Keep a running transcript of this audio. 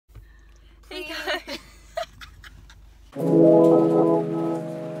Hey guys.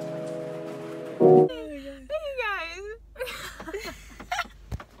 Hey guys.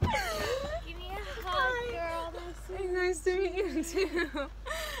 Give me a hug, girl. Hey, nice to meet you too.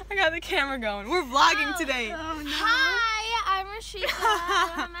 I got the camera going. We're vlogging today. Oh, no. Hi, I'm Rashika. I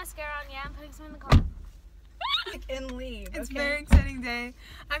don't have mascara on yet. I'm putting some in the car. And leave. It's a okay? very exciting day.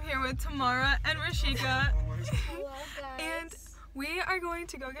 I'm here with Tamara and Rashika. Hello, guys. And we are going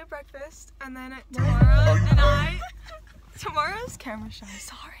to go get breakfast, and then Tamara and Tamara's camera shy.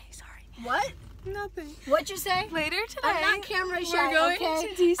 Sorry. What? Nothing. What'd you say? Later today, I'm not camera shy. we're going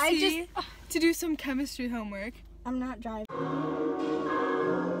okay? to DC I just. to do some chemistry homework. I'm not driving.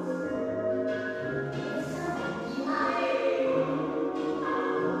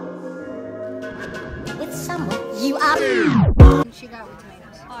 With someone you are. She got with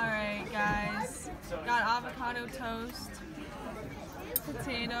tomatoes. Alright guys, got avocado toast,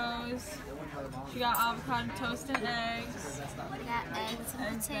 potatoes, she got avocado toast and eggs, We got eggs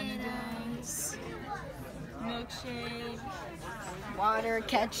and potatoes. milkshake. Water,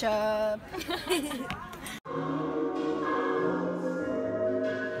 ketchup.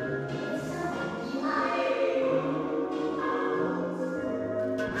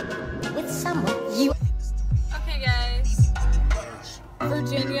 With someone you. Okay guys,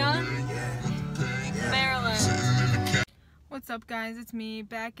 Virginia, Maryland. What's up guys, it's me,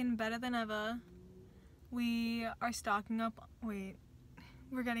 back and better than ever. We are stocking up, we're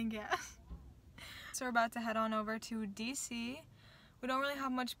getting gas. So we're about to head on over to DC. We don't really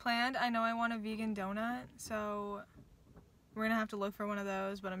have much planned. I know I want a vegan donut, so we're gonna have to look for one of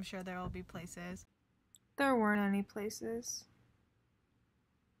those, but I'm sure there will be places. There weren't any places.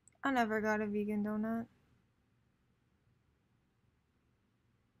 I never got a vegan donut.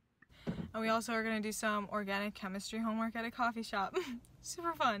 And we also are gonna do some organic chemistry homework at a coffee shop.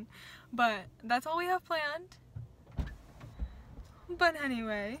 Super fun. But that's all we have planned. But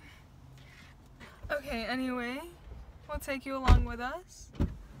anyway. Okay, we'll take you along with us.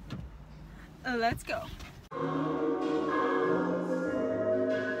 Let's go.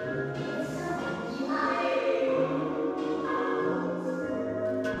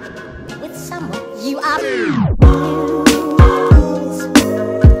 With someone you are.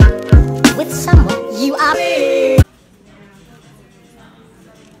 With someone you are.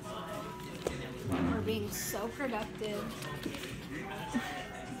 We're being so productive.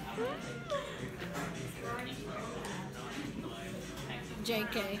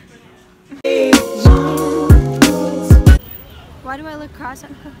 JK. Why do I look cross?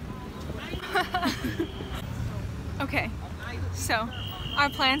 Okay, so our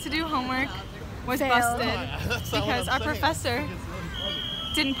plan to do homework was Failed. busted because our professor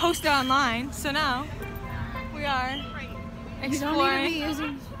didn't post it online, so now we are You don't need to be exploring.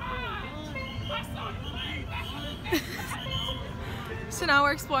 using. So now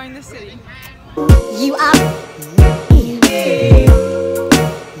we're exploring the city. You are.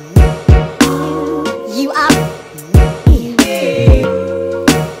 You are.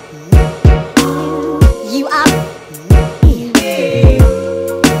 You are.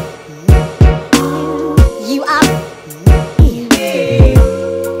 You are.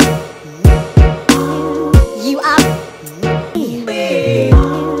 You are.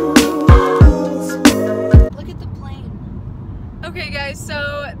 Look at the plane. Okay guys,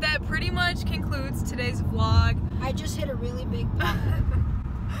 so that pretty much concludes today's vlog. I just hit a really big pot.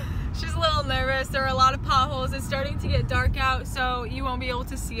 She's a little nervous. There are a lot of potholes. It's starting to get dark out, so you won't be able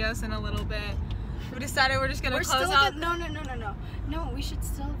to see us in a little bit. We decided we're just gonna We're close still out. No, we should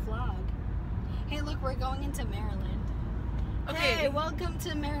still vlog. Hey, look, we're going into Maryland. Okay. Hey, welcome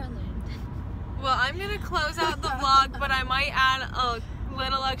to Maryland. Well, I'm gonna close out the vlog, but I might add a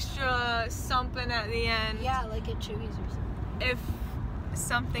little extra something at the end Yeah, like at Chewy's or something. if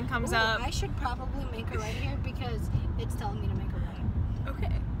something comes Ooh, up. I should probably make a right here because it's telling me to make a right.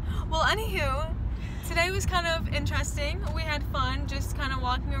 Okay. Well, anywho, today was kind of interesting. We had fun just kind of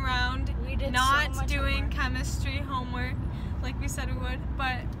walking around, We did not so much doing homework. chemistry homework like we said we would,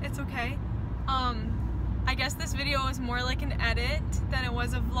 but it's okay. I guess this video was more like an edit than it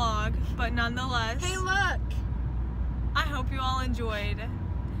was a vlog, but nonetheless, Hey, look! I hope you all enjoyed.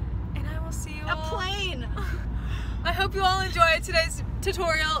 And I will see you A all. plane! I hope you all enjoyed today's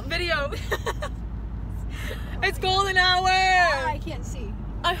tutorial video. It's golden hour! I can't see.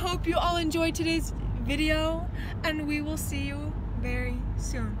 I hope you all enjoyed today's video, and we will see you very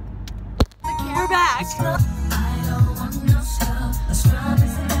soon. We're back! I don't want no stuff.